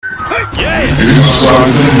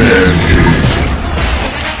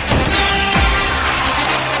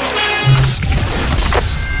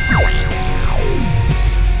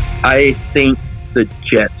I think the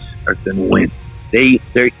Jets are going to win. They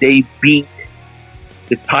beat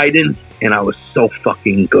the Titans, and I was so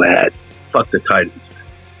fucking glad. Fuck the Titans.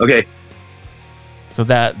 Okay. So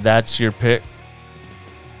that's your pick?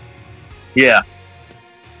 Yeah.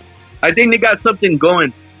 I think they got something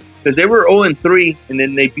going because they were 0-3, and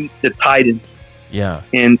then they beat the Titans. Yeah.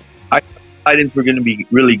 And I thought the Titans were going to be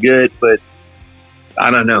really good, but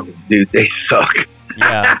I don't know, dude. They suck.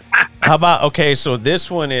 Yeah. How about, okay, so this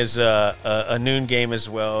one is a noon game as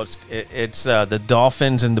well. It's the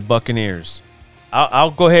Dolphins and the Buccaneers.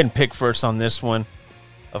 I'll go ahead and pick first on this one.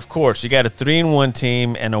 Of course, you got a 3-1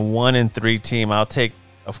 team and a 1-3 team. I'll take,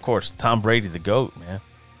 of course, Tom Brady, the GOAT, man.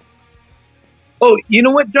 Oh, you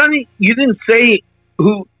know what, Johnny? You didn't say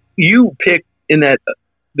who you picked in the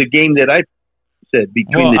game that I said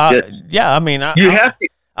between the Jets. Yeah, I mean, you have to.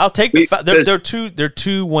 I'll take they're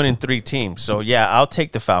 2-1-3 teams. So yeah, I'll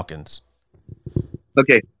take the Falcons.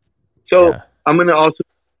 Okay, so yeah. I'm gonna also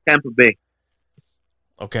Tampa Bay.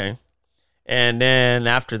 Okay, and then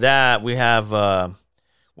after that we have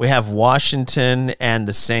Washington and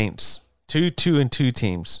the Saints. 2-2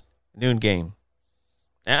 teams. Noon game.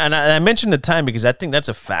 And I mentioned the time because I think that's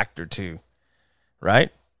a factor too,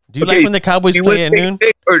 right? Do you like when the Cowboys play at noon?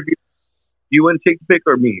 You want to take the pick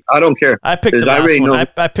or me? I don't care. I picked the last one.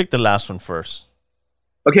 I picked the last one first.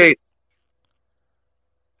 Okay.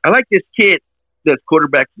 I like this kid that's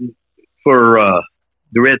quarterback for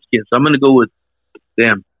the Redskins. I'm going to go with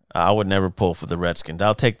them. I would never pull for the Redskins.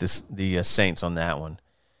 I'll take the Saints on that one.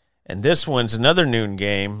 And this one's another noon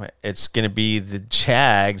game. It's going to be the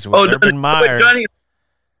Jags with Urban Meyer.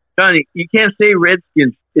 Johnny, you can't say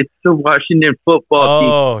Redskins. It's the Washington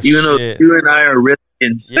football team. Even though you and I are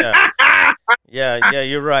Redskins. Yeah. Yeah,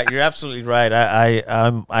 you're right. You're absolutely right.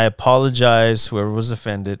 I apologize, whoever was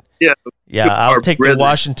offended. Yeah, I'll take the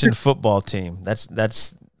Washington football team.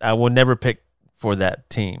 That's I will never pick for that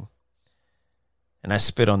team. And I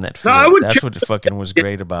spit on that field. No, that's what fucking was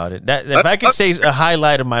great about it. That if I could say a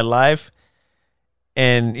highlight of my life,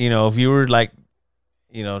 and if you were like,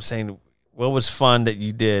 saying what was fun that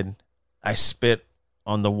you did, I spit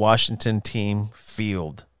on the Washington team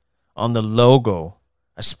field, on the logo.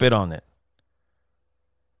 I spit on it.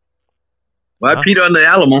 Well, I peed on the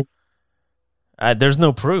Alamo. There's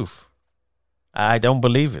no proof. I don't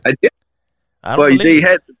believe it. I did. I don't believe you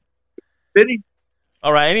had spitting.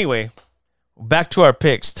 All right. Anyway, back to our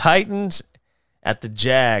picks. Titans at the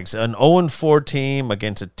Jags, an 0-4 team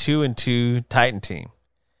against a 2-2 Titan team.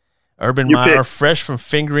 Urban Meyer, fresh from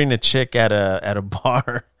fingering a chick at a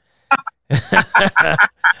bar.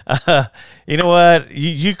 You know what?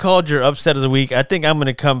 You called your upset of the week. I think I'm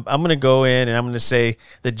gonna go in and I'm gonna say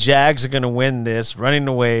the Jags are gonna win this, running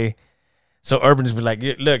away. So Urban's be like,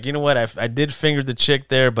 look, you know what? I did finger the chick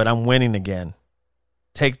there, but I'm winning again.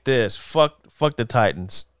 Take this. Fuck the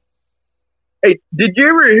Titans. Hey, did you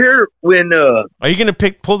ever hear when are you gonna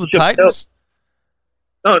pull the Titans?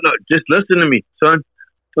 No, just listen to me, son.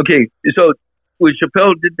 Okay, so when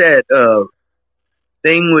Chappelle did that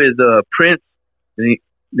thing with Prince, and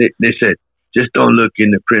they said, just don't look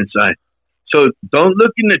in the Prince eye. So don't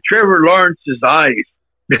look into Trevor Lawrence's eyes.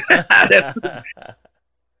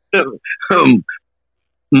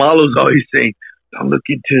 Marlo's always saying, don't look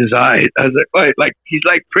into his eyes. I was like, wait, like he's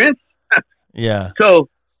like Prince? Yeah. So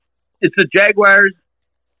it's the Jaguars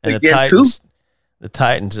and the Titans. Too? The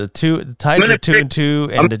Titans are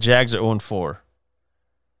 2-2, and the Jags are 0-4.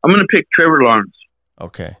 I'm going to pick Trevor Lawrence.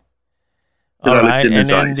 Okay. All right, and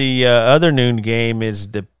then the other noon game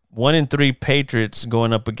is the 1-3 Patriots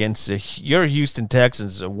going up against your Houston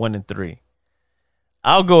Texans, a 1-3.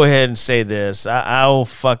 I'll go ahead and say this: I'll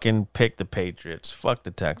fucking pick the Patriots. Fuck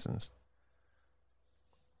the Texans.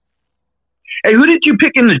 Hey, who did you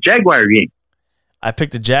pick in the Jaguar game? I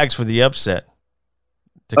picked the Jags for the upset.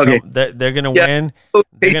 Okay, they're gonna win. Okay.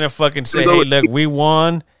 They're gonna fucking say, "Hey, look, we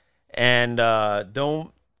won," and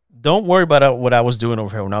Don't worry about what I was doing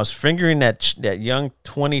over here when I was fingering that young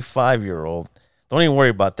 25-year-old. Don't even worry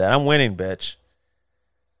about that. I'm winning, bitch.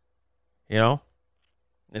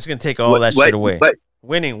 It's gonna take all that shit away.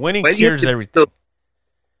 Winning cures everything.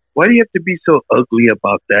 Why do you have to be so ugly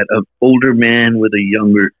about that? An older man with a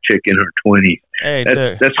younger chick in her 20s. Hey,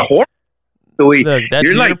 that's horrible. Look, that's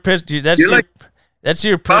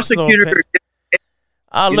your personal.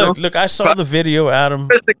 Look, I saw the video, Adam.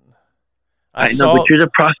 I know, but you're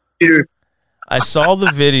the prosecutor. I saw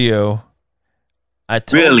the video. I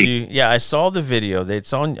told you, yeah, I saw the video.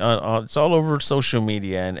 It's on. It's all over social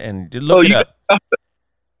media, and look it up.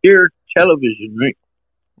 Your television, right?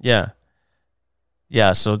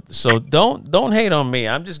 Yeah, so don't hate on me.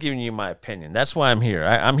 I'm just giving you my opinion. That's why I'm here.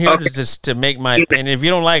 I'm here to make my opinion. If you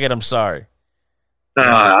don't like it, I'm sorry.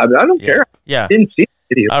 I don't care. Yeah. Didn't see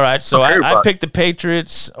the video. All right, so I picked the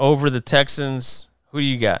Patriots over the Texans. Who do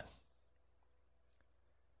you got?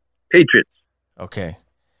 Patriots. Okay.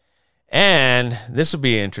 And this will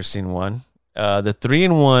be an interesting one. The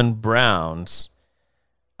 3-1 Browns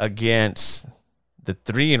against the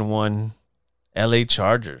 3-1 LA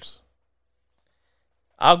Chargers.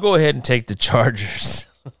 I'll go ahead and take the Chargers.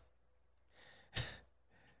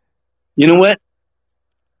 You know what?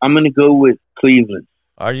 I'm going to go with Cleveland.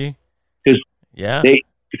 Are you? Because they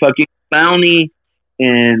fucking Clowney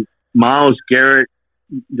and Myles Garrett,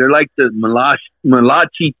 they're like the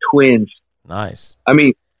Malachi twins. Nice. I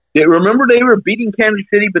mean, remember they were beating Kansas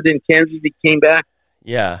City, but then Kansas City came back?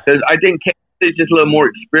 Yeah. Because I think Kansas City's just a little more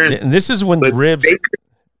experienced. And this is when the ribs...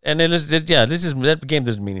 And then that game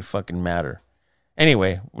doesn't mean it fucking matter.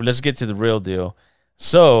 Anyway, let's get to the real deal.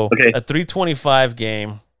 So, a 325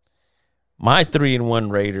 game, my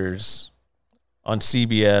 3-1 Raiders on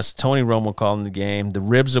CBS. Tony Romo calling the game. The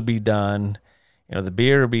ribs will be done. The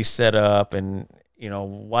beer will be set up, and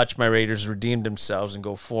watch my Raiders redeem themselves and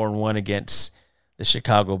go 4-1 against the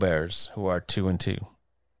Chicago Bears, who are 2-2.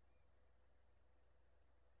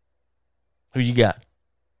 Who you got?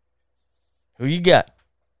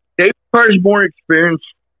 David Carr is more experienced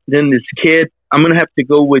than this kid. I'm going to have to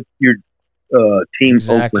go with your team.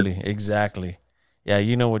 Exactly. Yeah,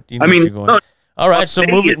 you know what you're going. No, all right, so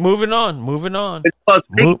moving on. Moving on.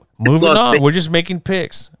 We're just making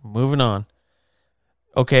picks. Moving on.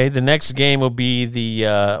 Okay, the next game will be the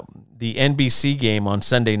NBC game on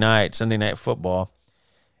Sunday Night Football.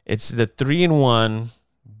 It's the 3-1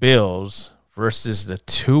 Bills versus the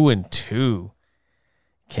 2-2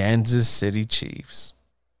 Kansas City Chiefs.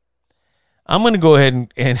 I'm going to go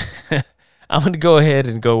ahead and I'm going to go ahead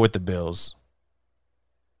and go with the Bills.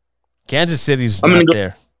 Kansas City's not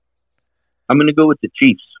there. I'm going to go with the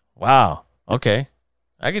Chiefs. Wow. Okay.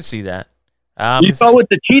 I can see that. You saw what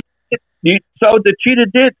the Cheetah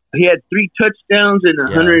did? He had 3 touchdowns and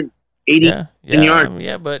 180 yards.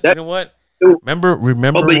 But you know what? Remember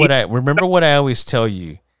what I always tell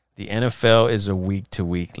you. The NFL is a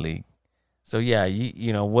week-to-week league. So yeah,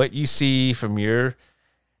 you know what you see from your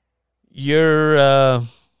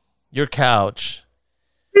couch.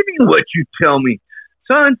 Maybe what you tell me,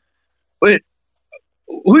 son. Who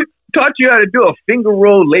taught you how to do a finger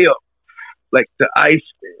roll layup like the ice?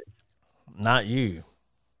 Not you.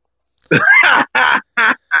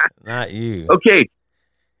 Not you. Okay.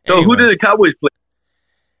 So anyway, who do the Cowboys play?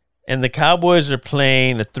 And the Cowboys are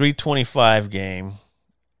playing a 325 game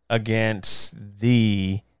against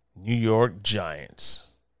the New York Giants.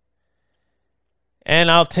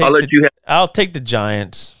 And I'll take the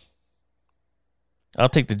Giants. I'll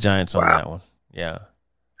take the Giants on that one. Yeah.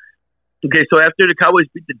 Okay, so after the Cowboys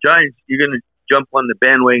beat the Giants, you're going to jump on the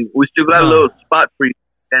bandwagon. We still got a little spot for you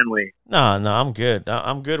bandwagon. No, I'm good.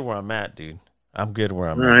 I'm good where I'm at, dude. I'm good where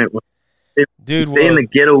I'm at. All right. Well, dude, in the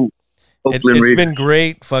ghetto. It's been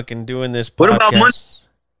great fucking doing this podcast. What about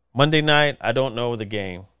Monday night? I don't know the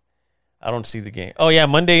game. I don't see the game. Oh, yeah,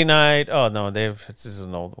 Monday night. Oh, no, this is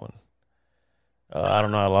an old one. I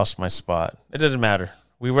don't know. I lost my spot. It doesn't matter.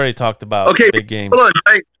 We've already talked about big games. Hold on.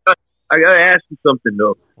 I got to ask you something,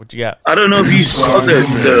 though. What you got? I don't know if you saw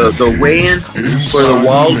the weigh-in for the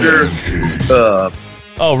Wilder.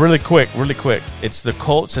 Oh, really quick. It's the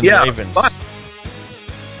Colts and the Ravens.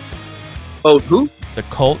 Oh, who? The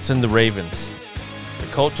Colts and the Ravens. The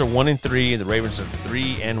Colts are 1-3, and the Ravens are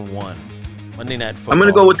 3-1. Monday Night Football. I'm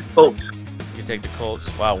going to go with the Colts. You take the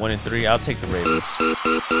Colts. Wow, 1-3. I'll take the Ravens.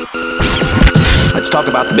 Let's talk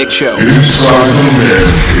about the big show.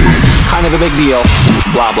 Kind of a big deal.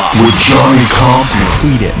 Blah, blah. With Johnny Compion.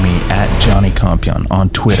 Tweet at me at Johnny Compion on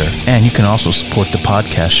Twitter. And you can also support the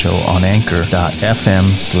podcast show on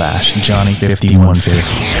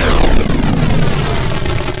anchor.fm/Johnny5150.